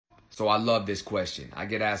So I love this question. I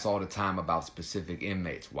get asked all the time about specific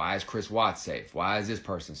inmates. Why is Chris Watts safe? Why is this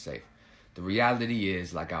person safe? The reality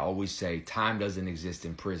is, like I always say, time doesn't exist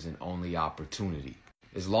in prison, only opportunity.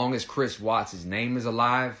 As long as Chris Watts' name is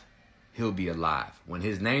alive, he'll be alive. When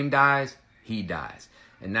his name dies, he dies.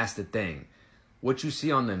 And that's the thing. What you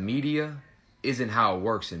see on the media isn't how it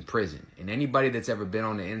works in prison. And anybody that's ever been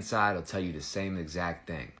on the inside will tell you the same exact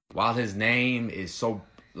thing. While his name is so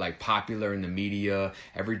popular in the media,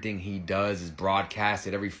 everything he does is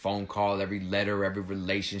broadcasted, every phone call, every letter, every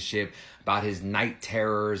relationship about his night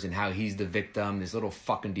terrors and how he's the victim, this little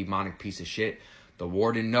fucking demonic piece of shit. The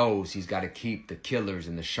warden knows he's got to keep the killers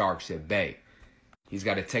and the sharks at bay. He's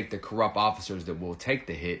got to take the corrupt officers that will take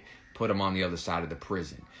the hit, put them on the other side of the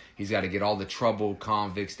prison. He's got to get all the troubled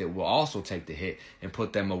convicts that will also take the hit and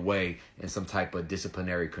put them away in some type of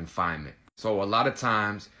disciplinary confinement. So a lot of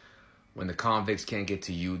times, when the convicts can't get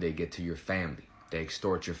to you, they get to your family. They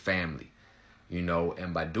extort your family, you know,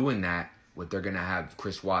 and by doing that, what they're going to have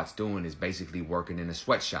Chris Watts doing is basically working in a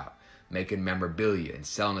sweatshop, making memorabilia and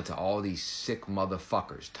selling it to all these sick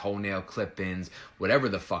motherfuckers, toenail clip-ins, whatever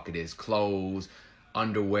the fuck it is, clothes,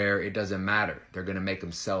 underwear, it doesn't matter. They're going to make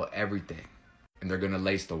him sell everything. And they're going to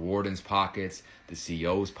lace the warden's pockets, the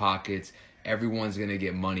CO's pockets. Everyone's going to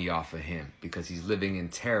get money off of him because he's living in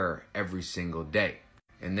terror every single day.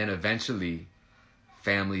 And then eventually,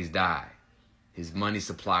 families die. His money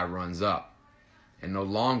supply runs up. And no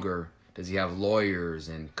longer does he have lawyers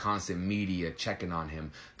and constant media checking on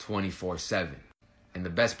him 24/7. And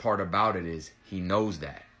the best part about it is he knows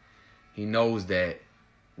that. He knows that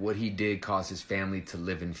what he did caused his family to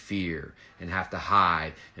live in fear and have to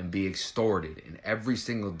hide and be extorted. And every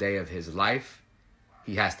single day of his life,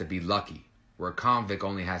 he has to be lucky, where a convict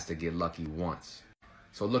only has to get lucky once.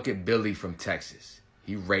 So look at Billy from Texas.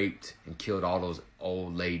 He raped and killed all those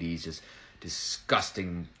old ladies, just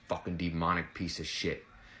disgusting fucking demonic piece of shit.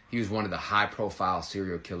 He was one of the high-profile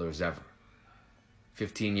serial killers ever.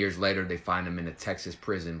 15 years later, they find him in a Texas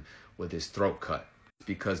prison with his throat cut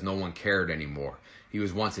because no one cared anymore. He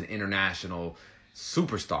was once an international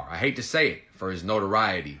superstar. I hate to say it, for his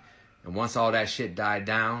notoriety. And once all that shit died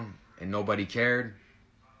down and nobody cared,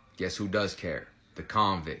 guess who does care? The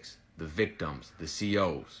convicts, the victims, the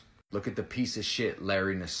COs. Look at the piece of shit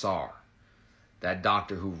Larry Nassar. That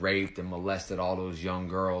doctor who raped and molested all those young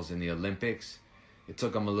girls in the Olympics. It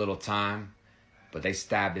took him a little time, but they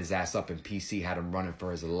stabbed his ass up and PC had him running for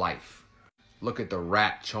his life. Look at the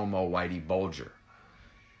rat Chomo Whitey Bulger.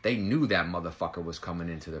 They knew that motherfucker was coming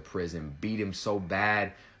into the prison, beat him so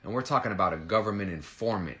bad, and we're talking about a government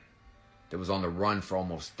informant that was on the run for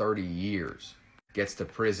almost 30 years. Gets to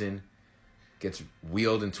prison, gets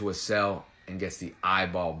wheeled into a cell, and gets the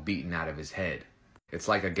eyeball beaten out of his head. It's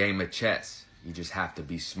like a game of chess. You just have to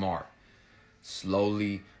be smart.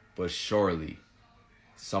 Slowly but surely,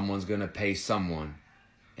 someone's going to pay someone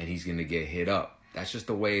and he's going to get hit up. That's just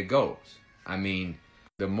the way it goes. I mean,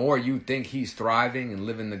 the more you think he's thriving and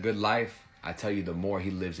living the good life, I tell you, the more he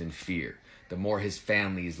lives in fear. The more his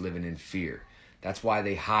family is living in fear. That's why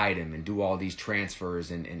they hide him and do all these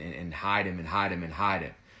transfers and hide him and hide him and hide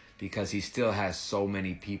him. Because he still has so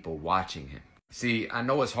many people watching him. See, I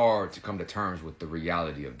know it's hard to come to terms with the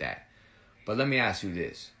reality of that. But let me ask you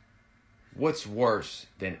this. What's worse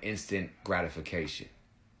than instant gratification?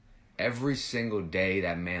 Every single day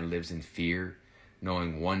that man lives in fear,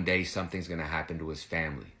 knowing one day something's going to happen to his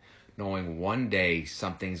family. Knowing one day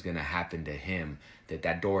something's going to happen to him,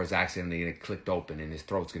 that door is accidentally going to click open and his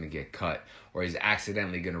throat's going to get cut. Or he's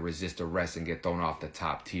accidentally going to resist arrest and get thrown off the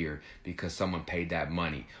top tier because someone paid that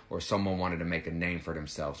money. Or someone wanted to make a name for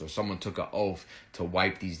themselves. Or someone took an oath to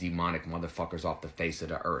wipe these demonic motherfuckers off the face of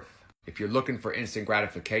the earth. If you're looking for instant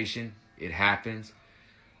gratification, it happens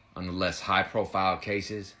on the less high-profile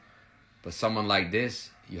cases. But someone like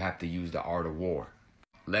this, you have to use the art of war.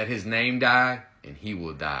 Let his name die, and he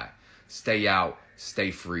will die. Stay out,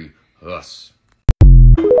 stay free, us.